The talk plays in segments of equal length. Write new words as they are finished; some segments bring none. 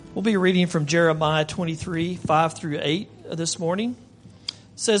We'll be reading from Jeremiah 23, 5 through 8 this morning. It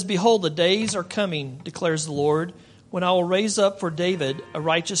says, "Behold, the days are coming, declares the Lord, when I will raise up for David a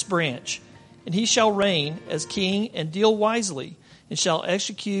righteous branch, and he shall reign as king and deal wisely, and shall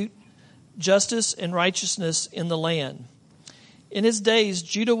execute justice and righteousness in the land. In his days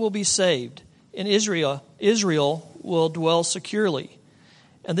Judah will be saved, and Israel will dwell securely.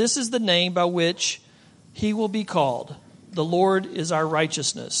 And this is the name by which he will be called. The Lord is our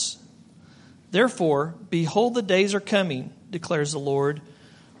righteousness. Therefore, behold, the days are coming, declares the Lord,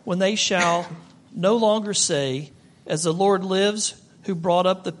 when they shall no longer say, as the Lord lives, who brought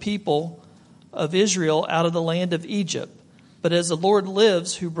up the people of Israel out of the land of Egypt, but as the Lord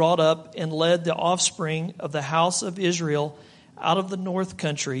lives, who brought up and led the offspring of the house of Israel out of the north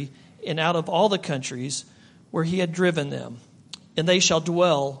country and out of all the countries where he had driven them, and they shall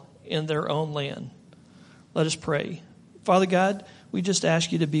dwell in their own land." Let us pray. Father God, we just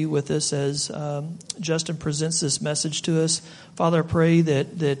ask you to be with us as Justin presents this message to us. Father, I pray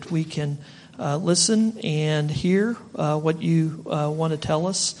that we can listen and hear what you want to tell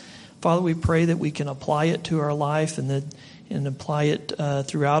us. Father, we pray that we can apply it to our life and apply it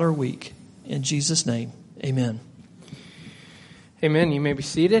throughout our week. In Jesus' name, amen. Amen. You may be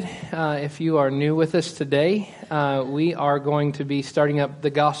seated. If you are new with us today, we are going to be starting up the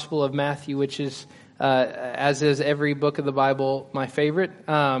Gospel of Matthew, which is, as is every book of the Bible, my favorite.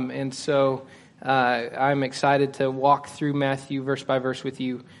 And so I'm excited to walk through Matthew verse by verse with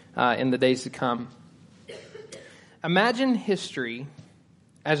you in the days to come. Imagine history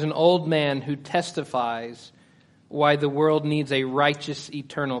as an old man who testifies why the world needs a righteous,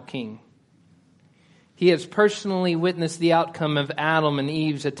 eternal king. He has personally witnessed the outcome of Adam and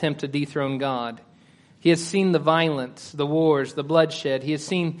Eve's attempt to dethrone God. He has seen the violence, the wars, the bloodshed. He has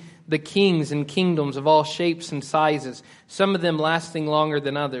seen the kings and kingdoms of all shapes and sizes, some of them lasting longer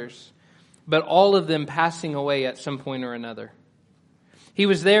than others, but all of them passing away at some point or another. He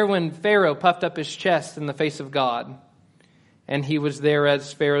was there when Pharaoh puffed up his chest in the face of God, and he was there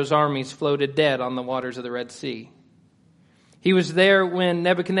as Pharaoh's armies floated dead on the waters of the Red Sea. He was there when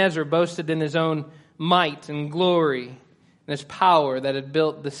Nebuchadnezzar boasted in his own might and glory and his power that had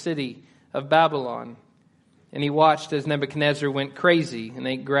built the city of Babylon. And he watched as Nebuchadnezzar went crazy and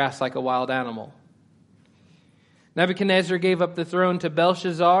ate grass like a wild animal. Nebuchadnezzar gave up the throne to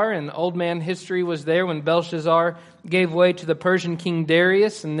Belshazzar, and old man history was there when Belshazzar gave way to the Persian king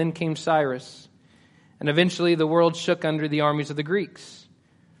Darius, and then came Cyrus. And eventually the world shook under the armies of the Greeks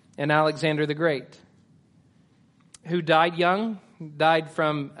and Alexander the Great, who died young, died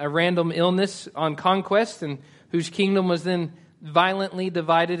from a random illness on conquest, and whose kingdom was then violently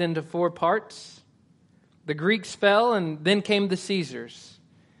divided into 4 parts. The Greeks fell, and then came the Caesars.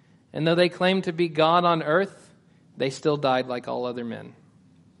 And though they claimed to be God on earth, they still died like all other men.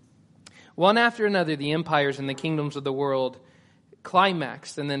 One after another, the empires and the kingdoms of the world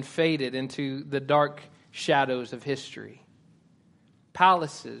climaxed and then faded into the dark shadows of history.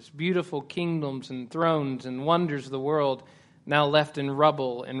 Palaces, beautiful kingdoms and thrones and wonders of the world now left in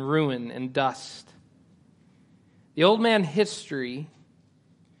rubble and ruin and dust. The old man history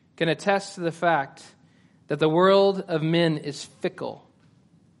can attest to the fact that the world of men is fickle,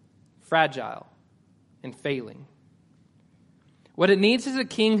 fragile, and failing. What it needs is a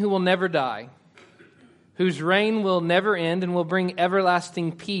king who will never die, whose reign will never end and will bring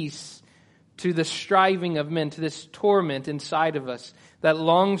everlasting peace to the striving of men, to this torment inside of us that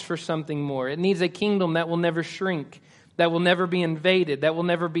longs for something more. It needs a kingdom that will never shrink, that will never be invaded, that will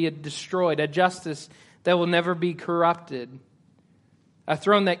never be destroyed, a justice that will never be corrupted, a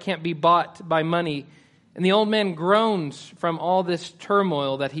throne that can't be bought by money. And the old man groans from all this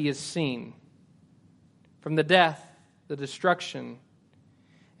turmoil that he has seen, from the death, the destruction,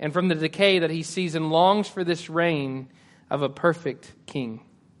 and from the decay that he sees, and longs for this reign of a perfect king.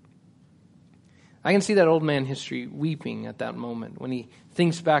 I can see that old man history weeping at that moment when he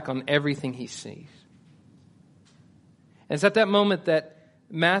thinks back on everything he sees. And it's at that moment that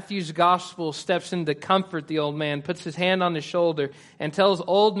Matthew's gospel steps in to comfort the old man, puts his hand on his shoulder, and tells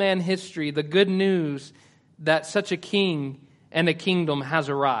old man history the good news that such a king and a kingdom has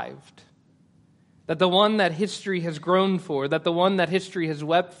arrived. That the one that history has groaned for, that the one that history has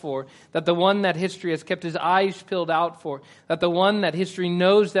wept for, that the one that history has kept his eyes peeled out for, that the one that history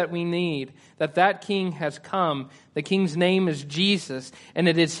knows that we need, that king has come. The king's name is Jesus, and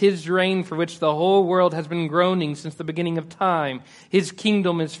it is his reign for which the whole world has been groaning since the beginning of time. His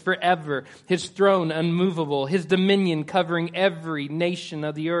kingdom is forever, his throne unmovable, his dominion covering every nation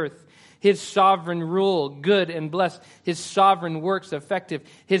of the earth. His sovereign rule, good and blessed. His sovereign works effective.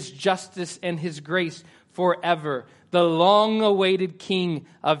 His justice and his grace forever. The long-awaited King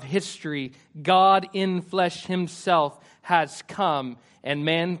of history, God in flesh himself, has come, and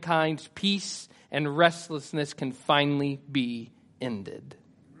mankind's peace and restlessness can finally be ended.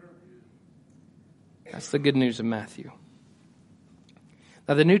 That's the good news of Matthew.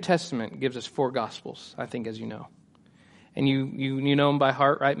 Now, the New Testament gives us 4 Gospels, I think, as you know. And you know them by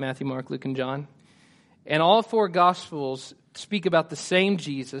heart, right? Matthew, Mark, Luke, and John. And all 4 Gospels speak about the same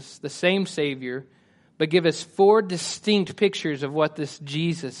Jesus, the same Savior, but give us 4 distinct pictures of what this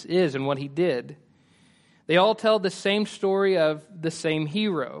Jesus is and what he did. They all tell the same story of the same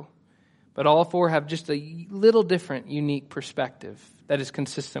hero, but all 4 have just a little different, unique perspective that is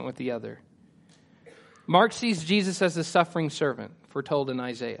consistent with the other. Mark sees Jesus as the suffering servant, foretold in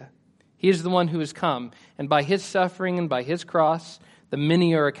Isaiah. He is the one who has come, and by his suffering and by his cross, the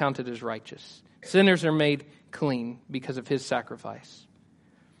many are accounted as righteous. Sinners are made clean because of his sacrifice.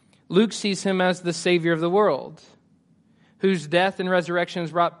 Luke sees him as the Savior of the world, whose death and resurrection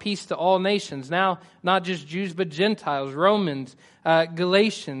has brought peace to all nations. Now, not just Jews, but Gentiles, Romans,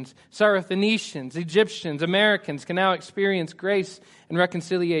 Galatians, Syrophoenicians, Egyptians, Americans can now experience grace and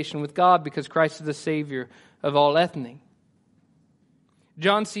reconciliation with God because Christ is the Savior of all ethnic.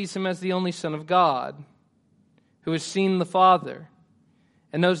 John sees him as the only Son of God, who has seen the Father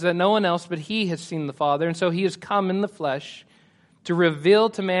and knows that no one else but he has seen the Father. And so he has come in the flesh to reveal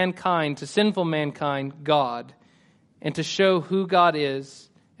to mankind, to sinful mankind, God, and to show who God is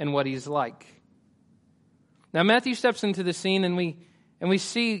and what he's like. Now Matthew steps into the scene, and we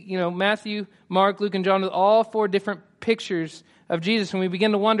see, Matthew, Mark, Luke, and John with all 4 different pictures of Jesus. And we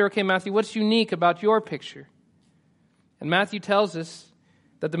begin to wonder, okay, Matthew, what's unique about your picture? And Matthew tells us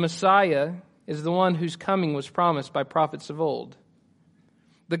that the Messiah is the one whose coming was promised by prophets of old.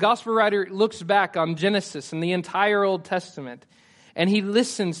 The gospel writer looks back on Genesis and the entire Old Testament, and he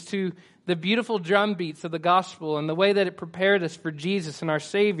listens to the beautiful drum beats of the gospel and the way that it prepared us for Jesus and our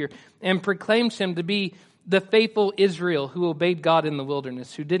Savior, and proclaims him to be the faithful Israel who obeyed God in the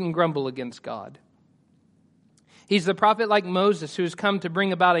wilderness, who didn't grumble against God. He's the prophet like Moses who has come to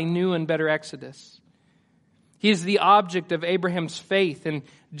bring about a new and better Exodus. He is the object of Abraham's faith, and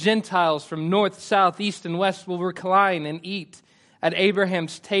Gentiles from north, south, east, and west will recline and eat at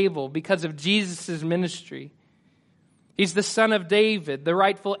Abraham's table because of Jesus' ministry. He's the son of David, the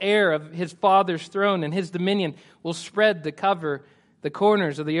rightful heir of his father's throne, and his dominion will spread to cover the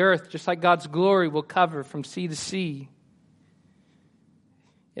corners of the earth, just like God's glory will cover from sea to sea.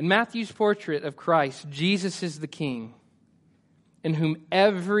 In Matthew's portrait of Christ, Jesus is the King, in whom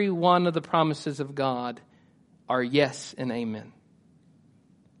every one of the promises of God are yes and amen.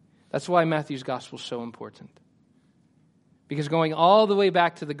 That's why Matthew's gospel is so important. Because going all the way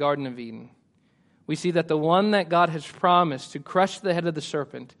back to the Garden of Eden, we see that the one that God has promised to crush the head of the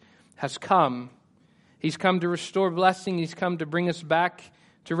serpent has come. He's come to restore blessing. He's come to bring us back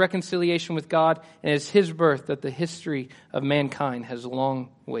to reconciliation with God. And it's his birth that the history of mankind has long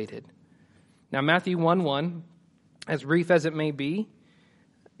waited. Now, Matthew 1:1, as brief as it may be,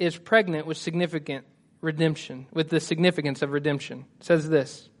 is pregnant with significant redemption, with the significance of redemption. It says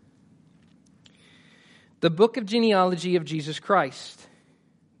this: the book of genealogy of Jesus Christ,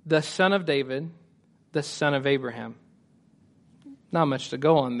 the son of David, the son of Abraham. Not much to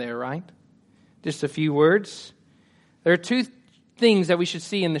go on there, right? Just a few words. There are 2 things that we should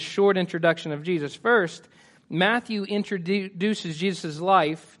see in the short introduction of Jesus. First, Matthew introduces Jesus'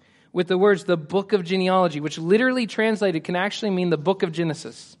 life with the words, the book of genealogy, which literally translated can actually mean the book of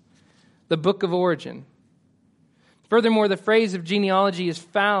Genesis, the book of origin. Furthermore, the phrase the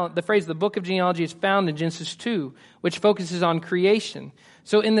book of genealogy is found in Genesis 2, which focuses on creation.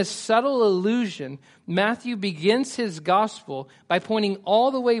 So in this subtle allusion, Matthew begins his gospel by pointing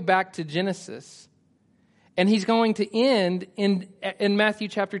all the way back to Genesis. And he's going to end in Matthew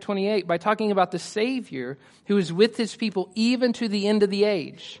chapter 28 by talking about the Savior who is with his people even to the end of the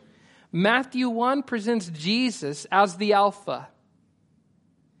age. Matthew 1 presents Jesus as the Alpha.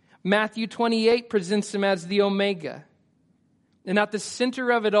 Matthew 28 presents him as the Omega. And at the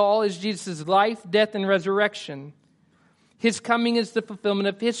center of it all is Jesus' life, death, and resurrection. His coming is the fulfillment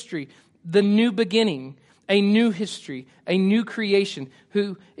of history, the new beginning, a new history, a new creation,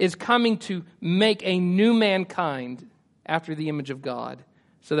 who is coming to make a new mankind after the image of God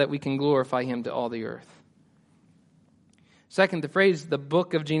so that we can glorify him to all the earth. Second, the phrase, the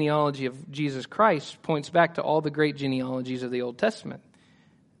book of genealogy of Jesus Christ, points back to all the great genealogies of the Old Testament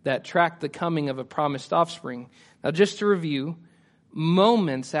that track the coming of a promised offspring. Now, just to review,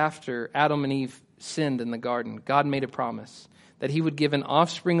 moments after Adam and Eve sinned in the garden, God made a promise that he would give an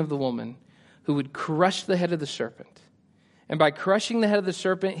offspring of the woman who would crush the head of the serpent And by crushing the head of the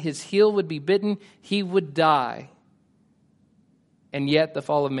serpent, his heel would be bitten, he would die. And yet the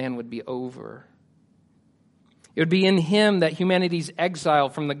fall of man would be over. It would be in him that humanity's exile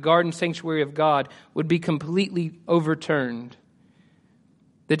from the garden sanctuary of God would be completely overturned.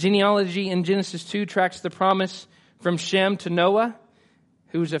 The genealogy in Genesis 2 tracks the promise from Shem to Noah,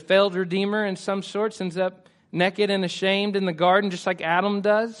 who's a failed redeemer in some sorts, ends up naked and ashamed in the garden just like Adam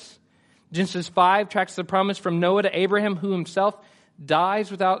does. Genesis 5 tracks the promise from Noah to Abraham, who himself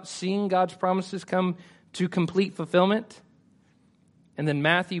dies without seeing God's promises come to complete fulfillment. And then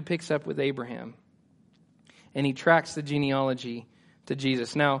Matthew picks up with Abraham, and he tracks the genealogy to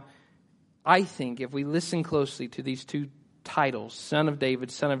Jesus. Now, I think if we listen closely to these two titles, Son of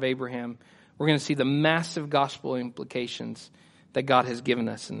David, Son of Abraham, we're going to see the massive gospel implications that God has given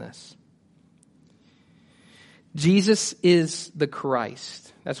us in this. Jesus is the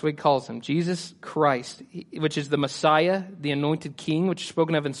Christ. That's what he calls him. Jesus Christ, which is the Messiah, the anointed king, which is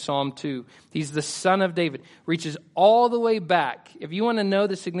spoken of in Psalm 2. He's the Son of David. Reaches all the way back. If you want to know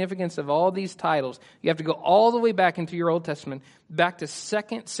the significance of all these titles, you have to go all the way back into your Old Testament, back to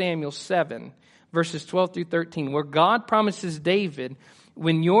 2 Samuel 7, verses 12 through 13, where God promises David,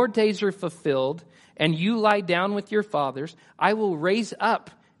 when your days are fulfilled and you lie down with your fathers, I will raise up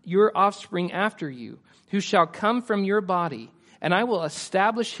your offspring after you, who shall come from your body, and I will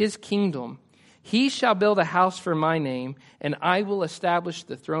establish his kingdom. He shall build a house for my name, and I will establish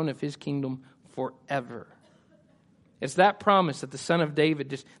the throne of his kingdom forever. It's that promise that the Son of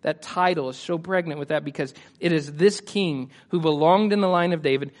David, that title is so pregnant with that because it is this king who belonged in the line of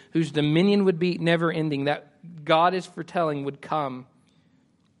David, whose dominion would be never ending, that God is foretelling would come.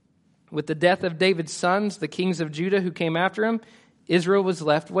 With the death of David's sons, the kings of Judah who came after him, Israel was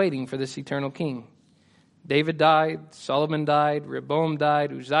left waiting for this eternal king. David died, Solomon died, Rehoboam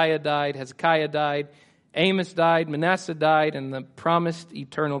died, Uzziah died, Hezekiah died, Amos died, Manasseh died, and the promised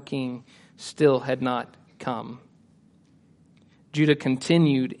eternal king still had not come. Judah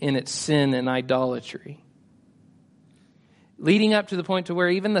continued in its sin and idolatry, leading up to the point to where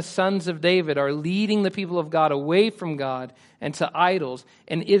even the sons of David are leading the people of God away from God and to idols,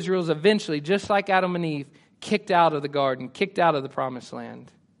 and Israel's eventually, just like Adam and Eve, kicked out of the garden, kicked out of the promised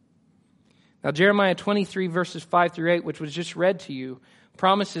land. Now, Jeremiah 23, verses 5 through 8, which was just read to you,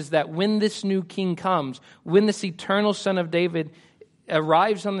 promises that when this new king comes, when this eternal Son of David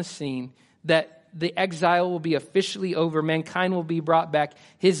arrives on the scene, that the exile will be officially over, mankind will be brought back.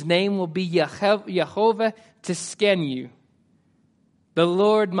 His name will be Yehovah Tsidkenu, the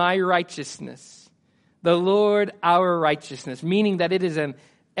Lord my righteousness, the Lord our righteousness, meaning that it is an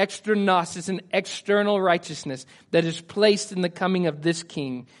externos, it's an external righteousness that is placed in the coming of this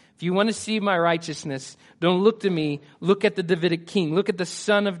king. If you want to see my righteousness, don't look to me. Look at the Davidic king. Look at the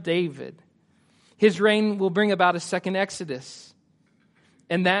Son of David. His reign will bring about a second Exodus.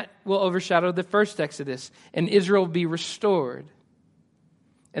 And that will overshadow the first Exodus. And Israel will be restored.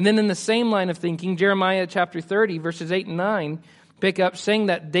 And then in the same line of thinking, Jeremiah chapter 30, verses 8 and 9, pick up saying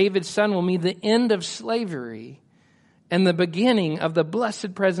that David's son will mean the end of slavery and the beginning of the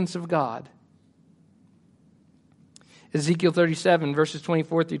blessed presence of God. Ezekiel 37, verses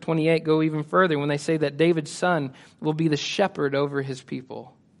 24 through 28 go even further when they say that David's son will be the shepherd over his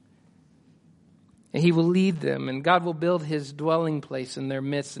people. And he will lead them, and God will build his dwelling place in their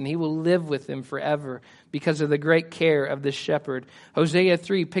midst, and he will live with them forever because of the great care of this shepherd. Hosea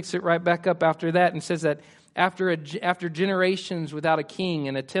 3 picks it right back up after that and says that after generations without a king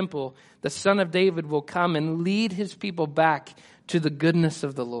and a temple, the Son of David will come and lead his people back to the goodness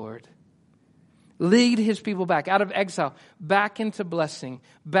of the Lord. Lead his people back out of exile, back into blessing,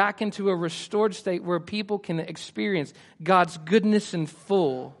 back into a restored state where people can experience God's goodness in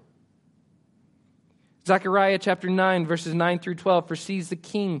full. Zechariah chapter 9, verses 9 through 12 foresees the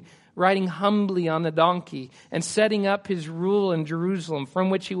king riding humbly on the donkey and setting up his rule in Jerusalem,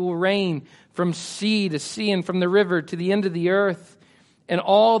 from which he will reign from sea to sea and from the river to the end of the earth. And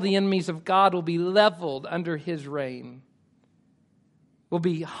all the enemies of God will be leveled under his reign. Will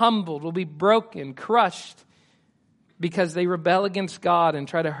be humbled, will be broken, crushed, because they rebel against God and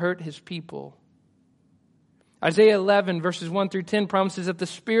try to hurt his people. Isaiah 11, verses 1 through 10 promises that the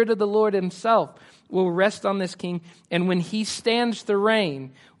Spirit of the Lord himself will rest on this king. And when he stands to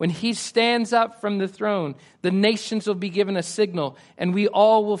reign, when he stands up from the throne, the nations will be given a signal, and we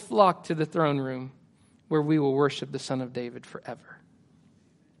all will flock to the throne room where we will worship the Son of David forever.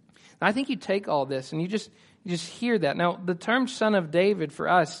 And I think you take all this and you just hear that. Now, the term Son of David for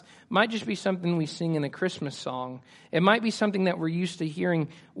us might just be something we sing in a Christmas song. It might be something that we're used to hearing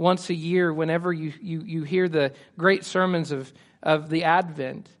once a year whenever you hear the great sermons of the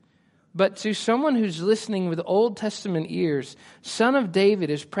Advent. But to someone who's listening with Old Testament ears, Son of David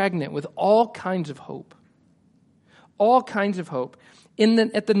is pregnant with all kinds of hope. All kinds of hope.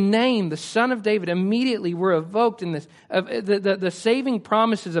 At the name, the Son of David, immediately were evoked in this. The saving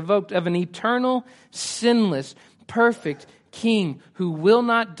promises evoked of an eternal, sinless, perfect King who will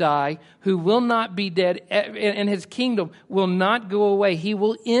not die, who will not be dead, and his kingdom will not go away. He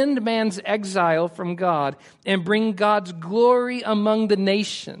will end man's exile from God and bring God's glory among the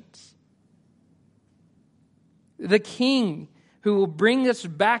nations. The King who will bring us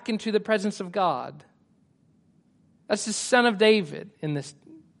back into the presence of God. That's the Son of David in this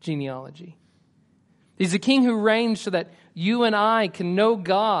genealogy. He's the King who reigns so that you and I can know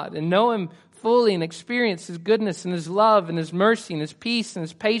God and know Him fully and experience His goodness and His love and His mercy and His peace and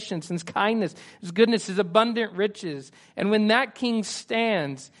His patience and His kindness, His goodness, His abundant riches. And when that King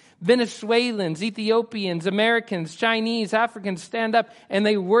stands, Venezuelans, Ethiopians, Americans, Chinese, Africans stand up and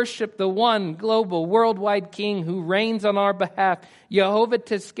they worship the one global, worldwide King who reigns on our behalf, Jehovah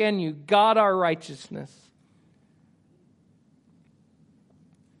Tsidkenu, God our righteousness.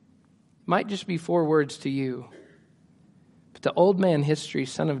 Might just be 4 words to you, but to old man history,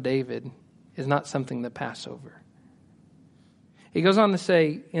 Son of David, is not something to pass over. He goes on to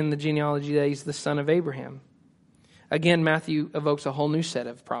say in the genealogy that he's the son of Abraham. Again, Matthew evokes a whole new set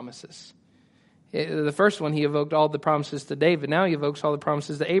of promises. The first one, he evoked all the promises to David. Now he evokes all the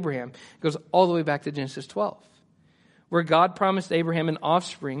promises to Abraham. It goes all the way back to Genesis 12, where God promised Abraham an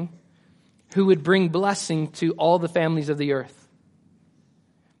offspring who would bring blessing to all the families of the earth.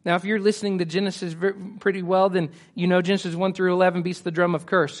 Now, if you're listening to Genesis pretty well, then you know Genesis 1 through 11 beats the drum of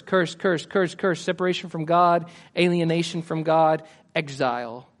curse. Curse, curse, curse, curse. Separation from God, alienation from God,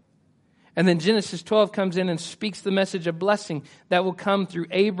 exile. And then Genesis 12 comes in and speaks the message of blessing that will come through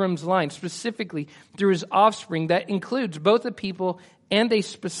Abram's line, specifically through his offspring. That includes both a people and a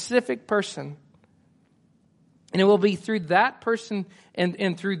specific person. And it will be through that person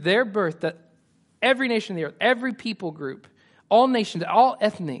and through their birth that every nation of the earth, every people group, all nations, all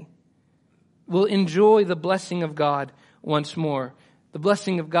ethnic will enjoy the blessing of God once more. The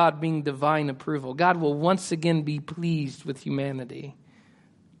blessing of God being divine approval. God will once again be pleased with humanity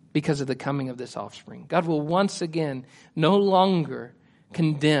because of the coming of this offspring. God will once again no longer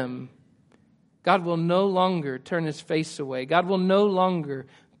condemn. God will no longer turn His face away. God will no longer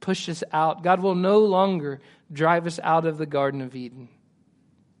push us out. God will no longer drive us out of the Garden of Eden.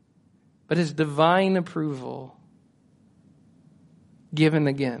 But His divine approval given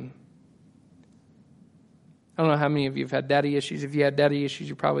again. I don't know how many of you have had daddy issues. If you had daddy issues,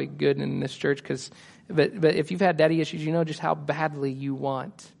 you're probably good in this church. But if you've had daddy issues, you know just how badly you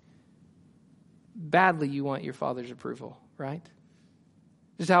want your father's approval, right?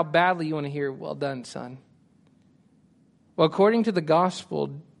 Just how badly you want to hear, well done, son. Well, according to the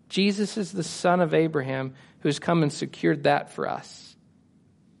gospel, Jesus is the son of Abraham who has come and secured that for us.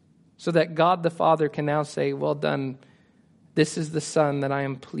 So that God the Father can now say, well done, this is the Son that I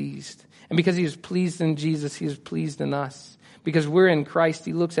am pleased. And because He is pleased in Jesus, He is pleased in us. Because we're in Christ,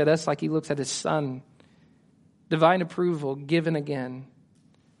 He looks at us like He looks at His Son. Divine approval given again.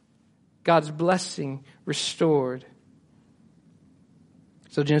 God's blessing restored.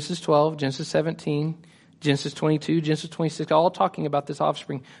 So Genesis 12, Genesis 17, Genesis 22, Genesis 26, all talking about this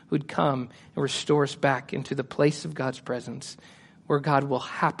offspring who'd come and restore us back into the place of God's presence, where God will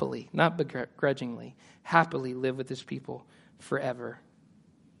happily, not begrudgingly, happily live with His people forever.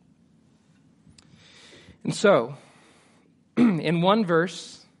 And so, in one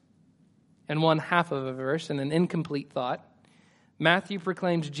verse and one half of a verse and an incomplete thought, Matthew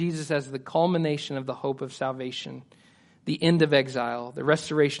proclaims Jesus as the culmination of the hope of salvation, the end of exile, the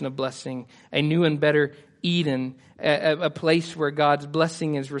restoration of blessing, a new and better Eden, a place where God's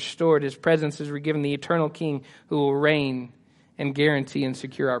blessing is restored, His presence is regiven, the eternal King who will reign and guarantee and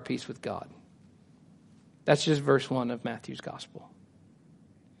secure our peace with God. That's just verse 1 of Matthew's gospel.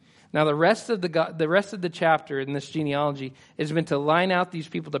 Now, the rest of the chapter in this genealogy is meant to line out these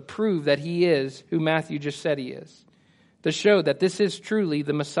people to prove that He is who Matthew just said He is. To show that this is truly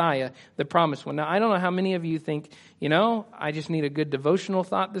the Messiah, the promised one. Now, I don't know how many of you think, I just need a good devotional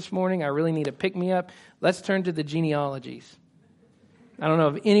thought this morning. I really need a pick-me-up. Let's turn to the genealogies. I don't know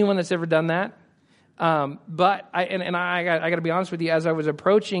of anyone that's ever done that. But I got to be honest with you, as I was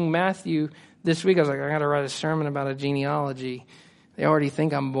approaching Matthew this week, I was like, I got to write a sermon about a genealogy. They already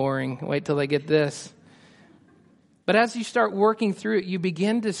think I'm boring. Wait till they get this. But as you start working through it, you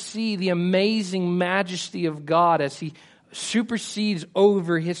begin to see the amazing majesty of God as He supersedes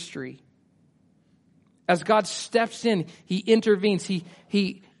over history. As God steps in, He intervenes.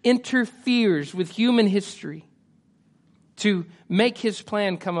 He interferes with human history to make his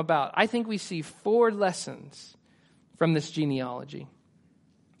plan come about. I think we see 4 lessons from this genealogy.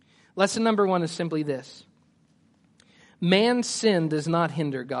 Lesson number 1 is simply this. Man's sin does not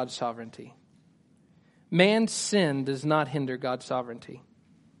hinder God's sovereignty. Man's sin does not hinder God's sovereignty.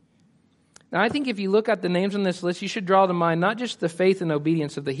 Now, I think if you look at the names on this list, you should draw to mind not just the faith and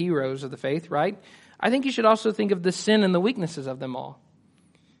obedience of the heroes of the faith, right? I think you should also think of the sin and the weaknesses of them all.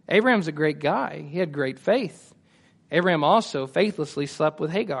 Abraham's a great guy. He had great faith. Abraham also faithlessly slept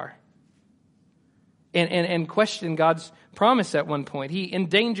with Hagar and questioned God's promise at one point. He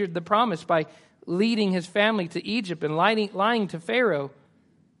endangered the promise by leading his family to Egypt and lying to Pharaoh.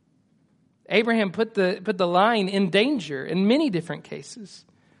 Abraham put the line in danger in many different cases.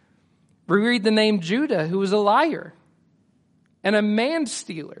 We read the name Judah, who was a liar and a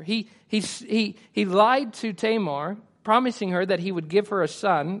man-stealer. He lied to Tamar, promising her that he would give her a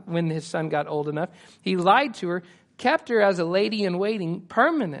son when his son got old enough. He lied to her, kept her as a lady in waiting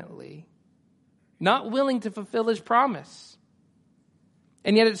permanently, not willing to fulfill his promise.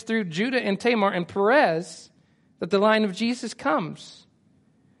 And yet it's through Judah and Tamar and Perez that the line of Jesus comes.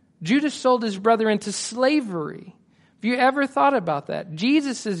 Judah sold his brother into slavery. Have you ever thought about that?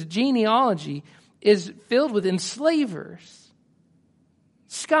 Jesus' genealogy is filled with enslavers,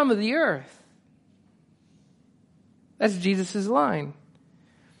 scum of the earth. That's Jesus' line.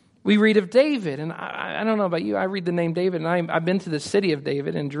 We read of David, and I don't know about you, I read the name David, and I've been to the city of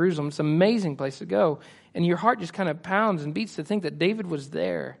David in Jerusalem. It's an amazing place to go. And your heart just kind of pounds and beats to think that David was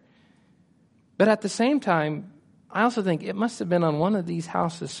there. But at the same time, I also think it must have been on one of these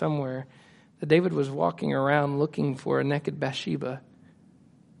houses somewhere that David was walking around looking for a naked Bathsheba.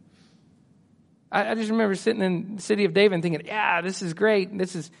 I just remember sitting in the city of David and thinking, yeah, this is great.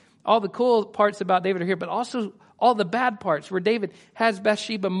 This is all the cool parts about David are here, but also all the bad parts where David has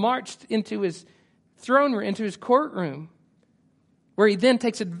Bathsheba marched into his throne room, into his courtroom, where he then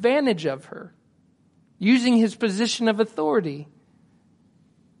takes advantage of her, using his position of authority.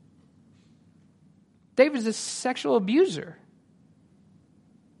 David's a sexual abuser.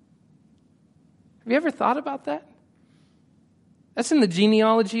 Have you ever thought about that? That's in the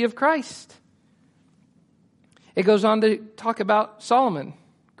genealogy of Christ. It goes on to talk about Solomon.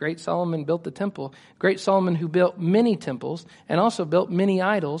 Great Solomon built the temple. Great Solomon who built many temples and also built many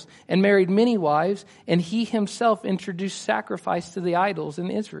idols and married many wives, and he himself introduced sacrifice to the idols in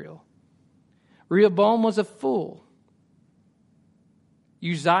Israel. Rehoboam was a fool.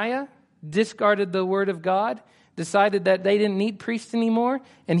 Uzziah discarded the word of God, decided that they didn't need priests anymore,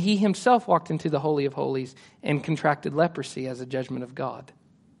 and he himself walked into the Holy of Holies and contracted leprosy as a judgment of God.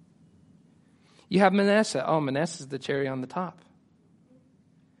 You have Manasseh. Oh, Manasseh's the cherry on the top.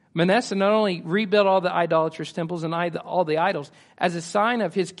 Manasseh not only rebuilt all the idolatrous temples and all the idols, as a sign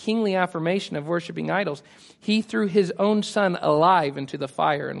of his kingly affirmation of worshiping idols, he threw his own son alive into the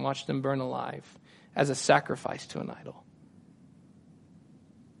fire and watched him burn alive as a sacrifice to an idol.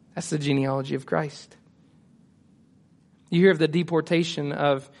 That's the genealogy of Christ. You hear of the deportation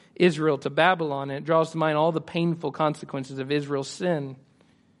of Israel to Babylon, and it draws to mind all the painful consequences of Israel's sin.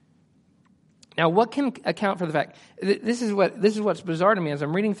 Now, what can account for the fact? This is what's bizarre to me. As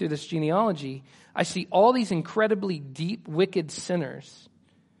I'm reading through this genealogy, I see all these incredibly deep, wicked sinners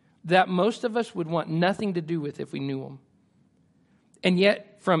that most of us would want nothing to do with if we knew them. And yet,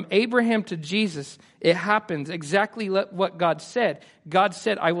 from Abraham to Jesus, it happens exactly what God said. God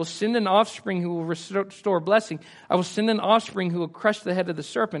said, I will send an offspring who will restore blessing. I will send an offspring who will crush the head of the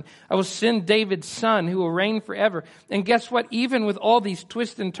serpent. I will send David's son who will reign forever. And guess what? Even with all these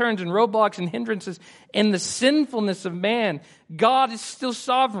twists and turns and roadblocks and hindrances and the sinfulness of man, God is still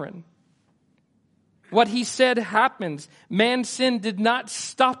sovereign. What he said happens. Man's sin did not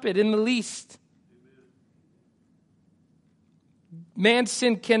stop it in the least. Man's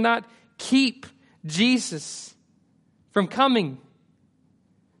sin cannot keep Jesus from coming.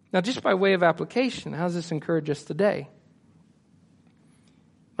 Now, just by way of application, how does this encourage us today?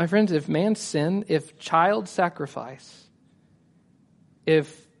 My friends, if man's sin, if child sacrifice,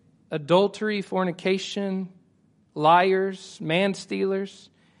 if adultery, fornication, liars, man-stealers,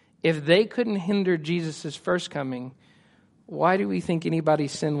 if they couldn't hinder Jesus' first coming, why do we think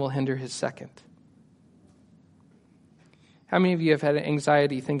anybody's sin will hinder his second? How many of you have had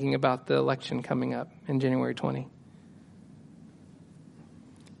anxiety thinking about the election coming up in January 20?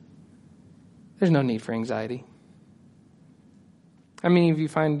 There's no need for anxiety. How many of you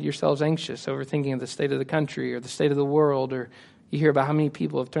find yourselves anxious over thinking of the state of the country or the state of the world, or you hear about how many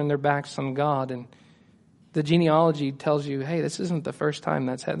people have turned their backs on God, and the genealogy tells you, hey, this isn't the first time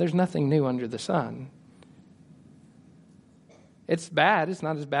that's happened. There's nothing new under the sun. It's bad. It's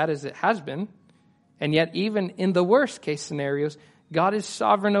not as bad as it has been. And yet, even in the worst case scenarios, God is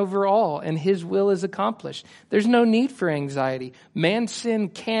sovereign over all, and his will is accomplished. There's no need for anxiety. Man's sin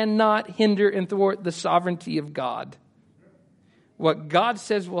cannot hinder and thwart the sovereignty of God. What God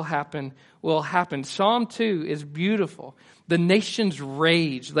says will happen will happen. Psalm 2 is beautiful. The nations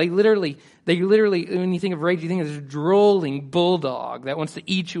rage. They literally, when you think of rage, you think of this drooling bulldog that wants to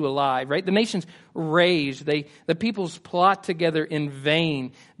eat you alive, right? The nations rage. The peoples plot together in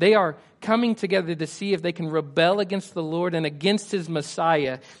vain. They are coming together to see if they can rebel against the Lord and against his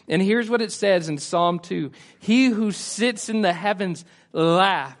Messiah. And here's what it says in Psalm 2. He who sits in the heavens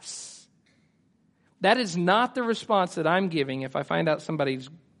laughs. That is not the response that I'm giving if I find out somebody's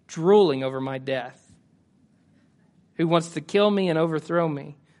drooling over my death, who wants to kill me and overthrow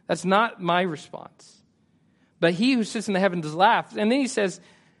me. That's not my response. But he who sits in the heavens laughs. And then he says,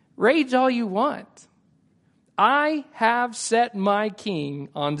 rage all you want. I have set my king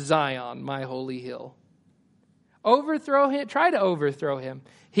on Zion, my holy hill. Overthrow him. Try to overthrow him.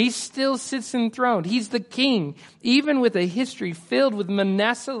 He still sits enthroned. He's the king, even with a history filled with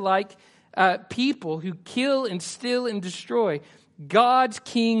Manasseh-like people who kill and steal and destroy. God's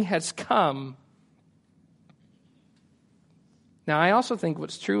king has come. Now, I also think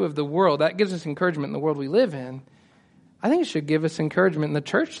what's true of the world, that gives us encouragement in the world we live in. I think it should give us encouragement in the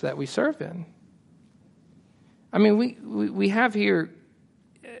church that we serve in. I mean, we have here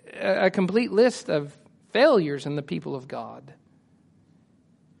a complete list of failures in the people of God.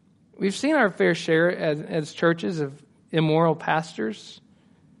 We've seen our fair share as churches of immoral pastors,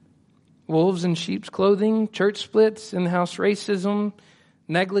 wolves in sheep's clothing, church splits, in-house racism,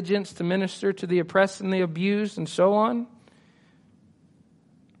 negligence to minister to the oppressed and the abused, and so on.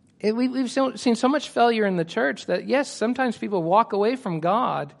 We've seen so much failure in the church that, yes, sometimes people walk away from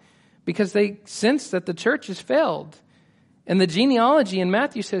God because they sense that the church has failed. And the genealogy in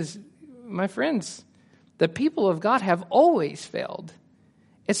Matthew says, my friends, the people of God have always failed.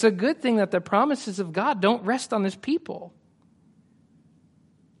 It's a good thing that the promises of God don't rest on his people.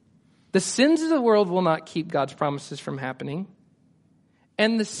 The sins of the world will not keep God's promises from happening.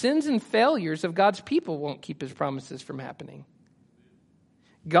 And the sins and failures of God's people won't keep his promises from happening.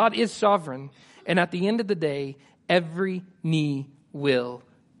 God is sovereign, and at the end of the day, every knee will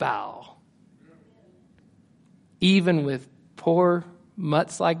bow. Even with poor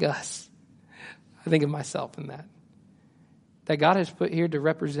mutts like us. I think of myself in that. That God has put here to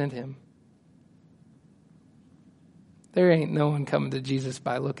represent him. There ain't no one coming to Jesus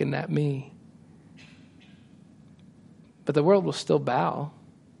by looking at me. But the world will still bow.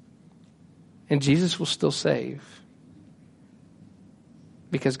 And Jesus will still save.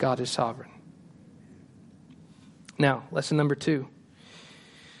 Because God is sovereign. Now, lesson number 2.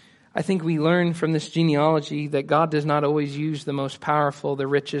 I think we learn from this genealogy that God does not always use the most powerful, the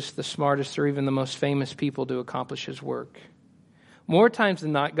richest, the smartest, or even the most famous people to accomplish his work. More times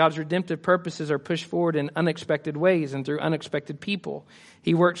than not, God's redemptive purposes are pushed forward in unexpected ways and through unexpected people.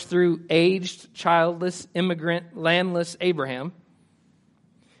 He works through aged, childless, immigrant, landless Abraham.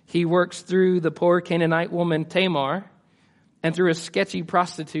 He works through the poor Canaanite woman Tamar and through a sketchy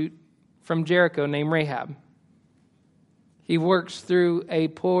prostitute from Jericho named Rahab. He works through a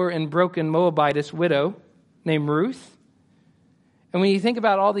poor and broken Moabitess widow named Ruth. And when you think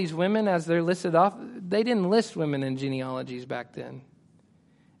about all these women as they're listed off, they didn't list women in genealogies back then.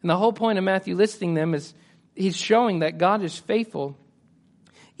 And the whole point of Matthew listing them is he's showing that God is faithful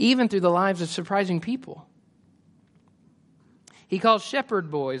even through the lives of surprising people. He calls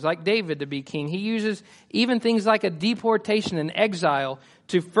shepherd boys like David to be king. He uses even things like a deportation and exile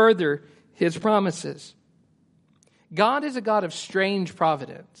to further his promises. God is a God of strange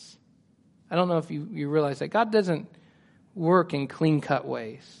providence. I don't know if you realize that. God doesn't work in clean-cut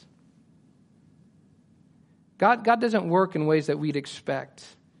ways. God doesn't work in ways that we'd expect.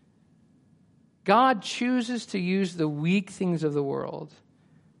 God chooses to use the weak things of the world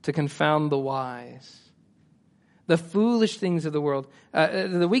to confound the wise. The foolish things of the world,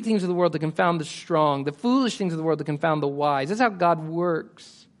 the weak things of the world to confound the strong. The foolish things of the world to confound the wise. That's how God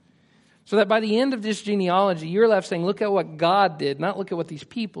works. So that by the end of this genealogy, you're left saying, look at what God did, not look at what these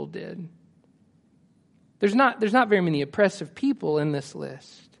people did. There's not very many oppressive people in this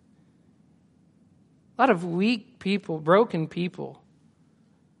list. A lot of weak people, broken people.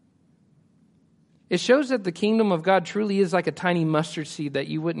 It shows that the kingdom of God truly is like a tiny mustard seed that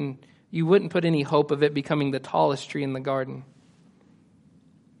you wouldn't put any hope of it becoming the tallest tree in the garden.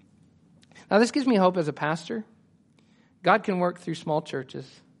 Now, this gives me hope as a pastor. God can work through small churches.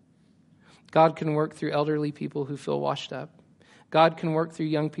 God can work through elderly people who feel washed up. God can work through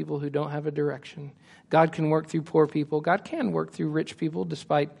young people who don't have a direction. God can work through poor people. God can work through rich people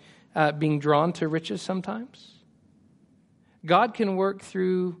despite being drawn to riches sometimes. God can work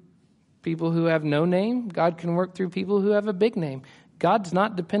through people who have no name. God can work through people who have a big name. God's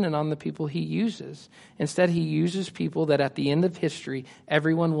not dependent on the people he uses. Instead, he uses people that at the end of history,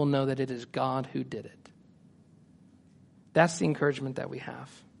 everyone will know that it is God who did it. That's the encouragement that we have.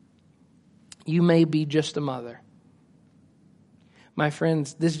 You may be just a mother. My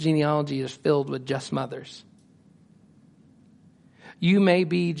friends, this genealogy is filled with just mothers. You may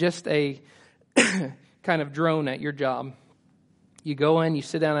be just a kind of drone at your job. You go in, you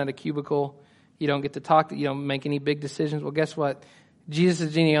sit down at a cubicle, you don't get to talk, you don't make any big decisions. Well, guess what?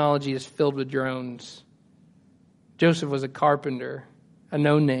 Jesus' genealogy is filled with drones. Joseph was a carpenter, a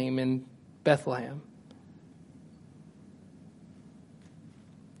no-name in Bethlehem.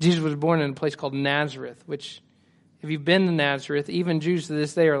 Jesus was born in a place called Nazareth, which, if you've been to Nazareth, even Jews to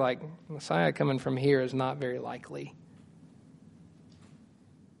this day are like, Messiah coming from here is not very likely.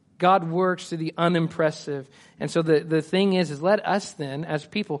 God works through the unimpressive. And so the thing is let us then, as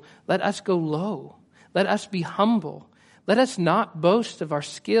people, let us go low. Let us be humble. Let us not boast of our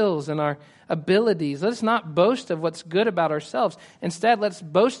skills and our abilities. Let us not boast of what's good about ourselves. Instead, let's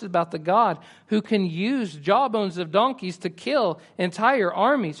boast about the God who can use jawbones of donkeys to kill entire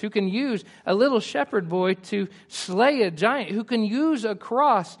armies, who can use a little shepherd boy to slay a giant, who can use a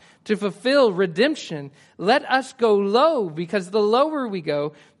cross to fulfill redemption. Let us go low, because the lower we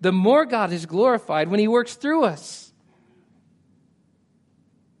go, the more God is glorified when he works through us.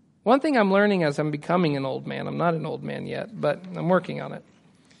 One thing I'm learning as I'm becoming an old man, I'm not an old man yet, but I'm working on it.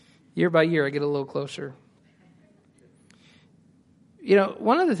 Year by year, I get a little closer. You know,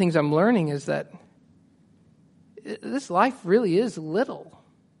 one of the things I'm learning is that this life really is little.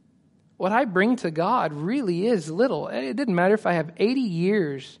 What I bring to God really is little. It didn't matter if I have 80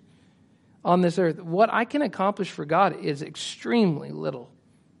 years on this earth. What I can accomplish for God is extremely little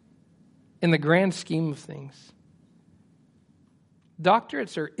in the grand scheme of things.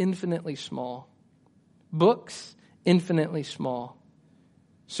 Doctorates are infinitely small. Books, infinitely small.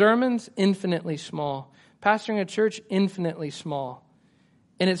 Sermons, infinitely small. Pastoring a church, infinitely small.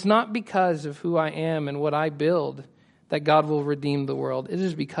 And it's not because of who I am and what I build that God will redeem the world. It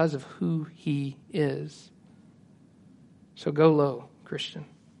is because of who he is. So go low, Christian.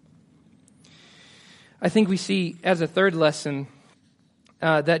 I think we see as a third lesson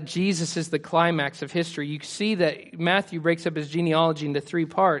that Jesus is the climax of history. You see that Matthew breaks up his genealogy into three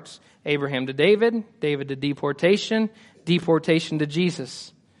parts. Abraham to David, David to deportation, deportation to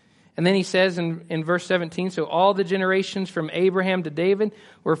Jesus. And then he says in verse 17, so all the generations from Abraham to David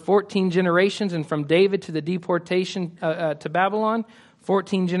were 14 generations, and from David to the deportation to Babylon,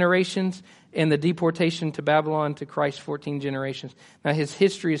 14 generations, and the deportation to Babylon to Christ, 14 generations. Now his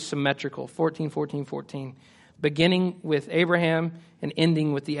history is symmetrical, 14, 14, 14. Beginning with Abraham and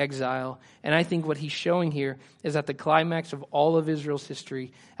ending with the exile. And I think what he's showing here is at the climax of all of Israel's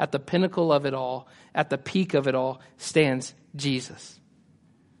history, at the pinnacle of it all, at the peak of it all, stands Jesus.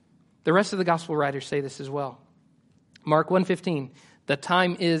 The rest of the gospel writers say this as well. Mark 1:15, the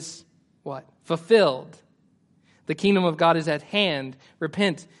time is what? Fulfilled. The kingdom of God is at hand.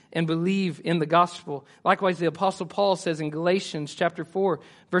 Repent and believe in the gospel. Likewise, the Apostle Paul says in Galatians chapter 4,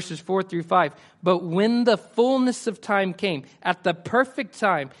 verses 4 through 5, but when the fullness of time came, at the perfect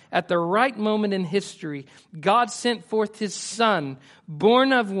time, at the right moment in history, God sent forth his Son,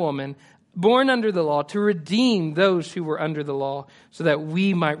 born of woman, born under the law, to redeem those who were under the law, so that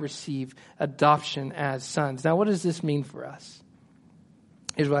we might receive adoption as sons. Now, what does this mean for us?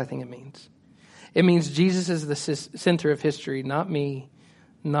 Here's what I think it means. It means Jesus is the center of history, not me,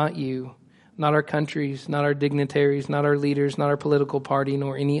 not you, not our countries, not our dignitaries, not our leaders, not our political party,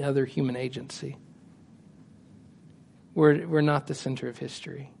 nor any other human agency. We're not the center of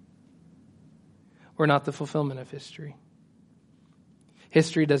history. We're not the fulfillment of history.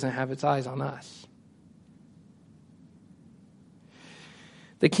 History doesn't have its eyes on us.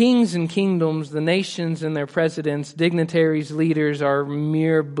 The kings and kingdoms, the nations and their presidents, dignitaries, leaders are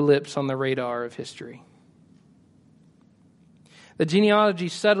mere blips on the radar of history. The genealogy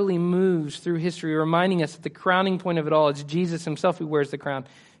subtly moves through history, reminding us that the crowning point of it all is Jesus himself who wears the crown.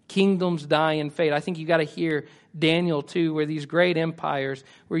 Kingdoms die and fade. I think you got to hear Daniel too, where these great empires,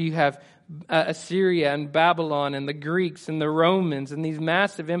 where you have Assyria and Babylon and the Greeks and the Romans and these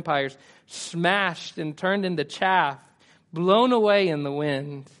massive empires smashed and turned into chaff, blown away in the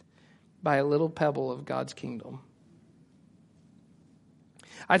wind by a little pebble of God's kingdom.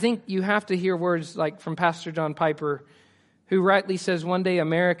 I think you have to hear words like from Pastor John Piper, who rightly says one day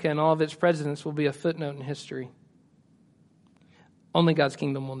America and all of its presidents will be a footnote in history. Only God's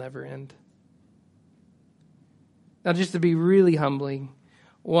kingdom will never end. Now, just to be really humbling,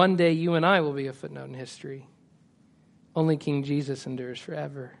 one day you and I will be a footnote in history. Only King Jesus endures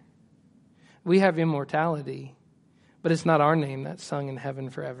forever. We have immortality, but it's not our name that's sung in heaven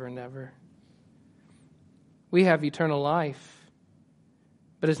forever and ever. We have eternal life,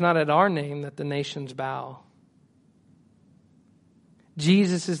 but it's not at our name that the nations bow.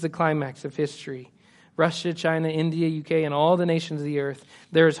 Jesus is the climax of history. Russia, China, India, UK, and all the nations of the earth.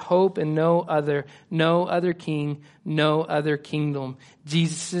 There is hope in no other king, no other kingdom.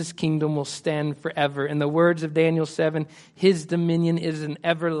 Jesus' kingdom will stand forever. In the words of Daniel 7, his dominion is an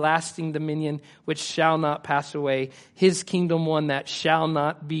everlasting dominion which shall not pass away. His kingdom one that shall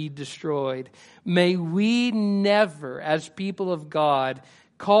not be destroyed. May we never, as people of God,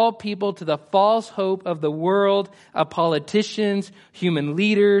 call people to the false hope of the world, of politicians, human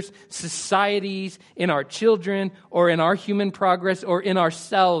leaders, societies, in our children, or in our human progress, or in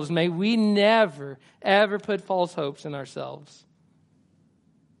ourselves. May we never, ever put false hopes in ourselves.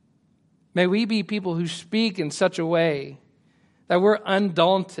 May we be people who speak in such a way that we're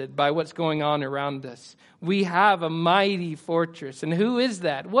undaunted by what's going on around us. We have a mighty fortress. And who is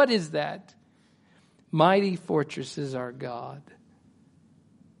that? What is that? Mighty fortress is our God.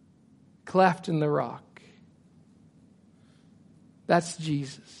 Cleft in the rock. That's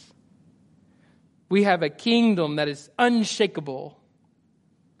Jesus. We have a kingdom that is unshakable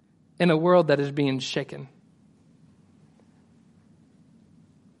in a world that is being shaken.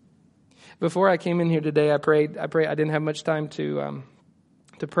 Before I came in here today, I prayed. I didn't have much time to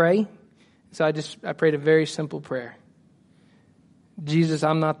pray, so I prayed a very simple prayer. Jesus,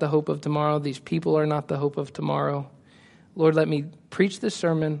 I'm not the hope of tomorrow. These people are not the hope of tomorrow. Lord, let me preach this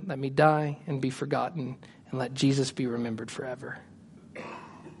sermon, let me die and be forgotten, and let Jesus be remembered forever.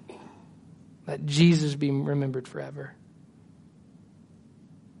 Let Jesus be remembered forever.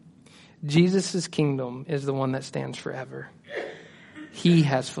 Jesus' kingdom is the one that stands forever. He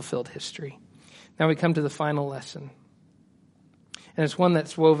has fulfilled history. Now we come to the final lesson. And it's one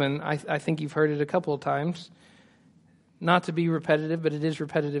that's woven, I think you've heard it a couple of times. Not to be repetitive, but it is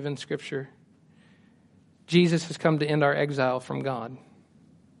repetitive in Scripture. Jesus has come to end our exile from God.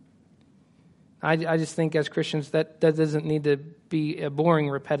 I just think as Christians that doesn't need to be a boring,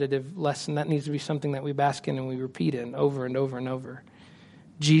 repetitive lesson. That needs to be something that we bask in and we repeat in over and over and over.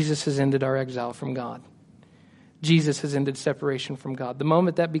 Jesus has ended our exile from God. Jesus has ended separation from God. The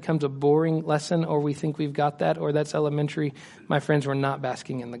moment that becomes a boring lesson or we think we've got that or that's elementary, my friends, we're not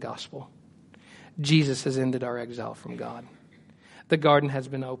basking in the gospel. Jesus has ended our exile from God. The garden has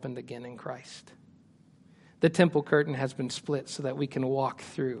been opened again in Christ. The temple curtain has been split so that we can walk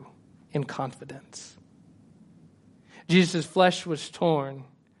through in confidence. Jesus' flesh was torn.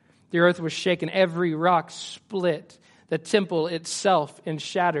 The earth was shaken. Every rock split. The temple itself in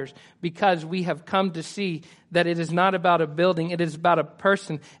shatters because we have come to see that it is not about a building, it is about a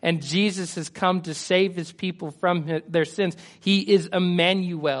person. And Jesus has come to save his people from their sins. He is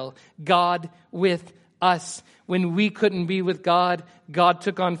Emmanuel, God with us. When we couldn't be with God, God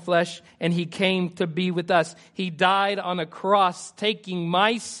took on flesh and he came to be with us. He died on a cross taking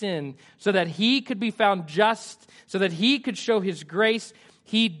my sin so that he could be found just, so that he could show his grace.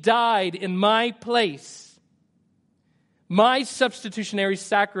 He died in my place. My substitutionary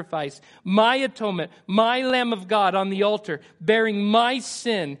sacrifice, my atonement, my Lamb of God on the altar, bearing my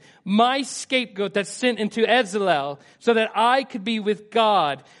sin, my scapegoat that's sent into Ezalel, so that I could be with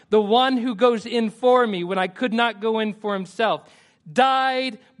God, the one who goes in for me when I could not go in for himself,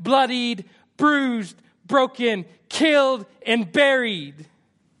 died, bloodied, bruised, broken, killed, and buried,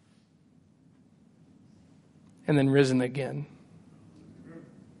 and then risen again.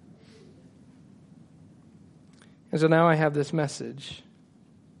 And so now I have this message.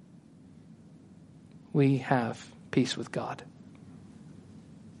 We have peace with God.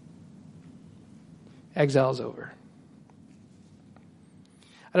 Exile's over.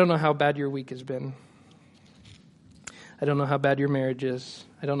 I don't know how bad your week has been. I don't know how bad your marriage is.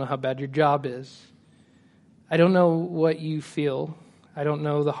 I don't know how bad your job is. I don't know what you feel. I don't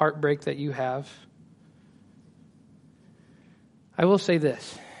know the heartbreak that you have. I will say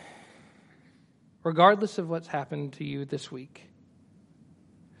this. Regardless of what's happened to you this week,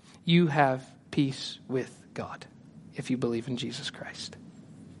 you have peace with God if you believe in Jesus Christ.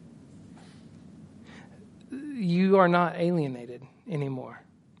 You are not alienated anymore.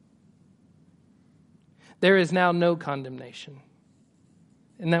 There is now no condemnation.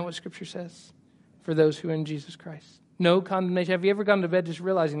 Isn't that what Scripture says? For those who are in Jesus Christ. No condemnation. Have you ever gone to bed just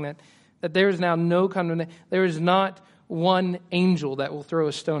realizing that there is now no condemnation? There is not one angel that will throw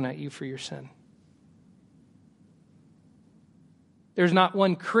a stone at you for your sin. There's not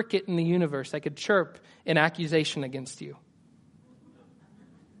one cricket in the universe that could chirp an accusation against you.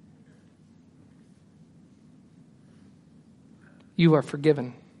 You are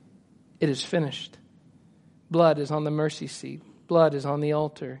forgiven. It is finished. Blood is on the mercy seat. Blood is on the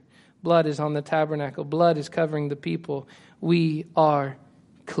altar. Blood is on the tabernacle. Blood is covering the people. We are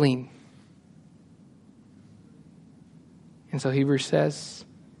clean. And so Hebrews says,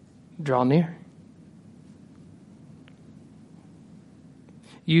 draw near.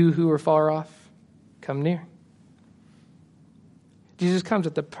 You who are far off, come near. Jesus comes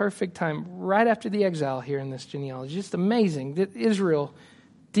at the perfect time, right after the exile here in this genealogy. Just amazing that Israel,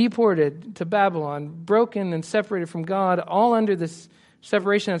 deported to Babylon, broken and separated from God, all under this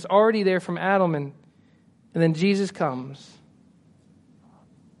separation that's already there from Adam, and then Jesus comes.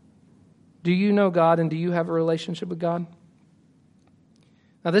 Do you know God, and do you have a relationship with God?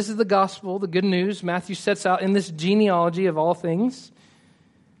 Now, this is the gospel, the good news. Matthew sets out in this genealogy of all things.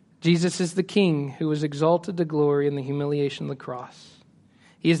 Jesus is the King who was exalted to glory in the humiliation of the cross.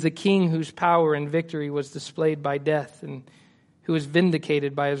 He is the King whose power and victory was displayed by death and who was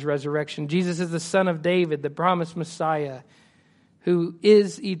vindicated by his resurrection. Jesus is the Son of David, the promised Messiah, who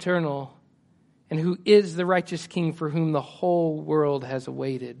is eternal and who is the righteous King for whom the whole world has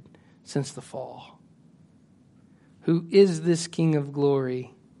awaited since the fall. Who is this King of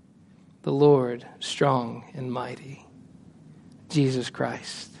glory? The Lord, strong and mighty, Jesus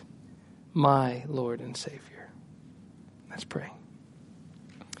Christ, my Lord and Savior. Let's pray.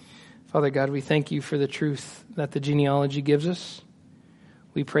 Father God, we thank you for the truth that the genealogy gives us.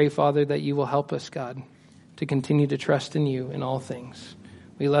 We pray, Father, that you will help us, God, to continue to trust in you in all things.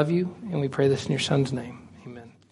 We love you, and we pray this in your Son's name.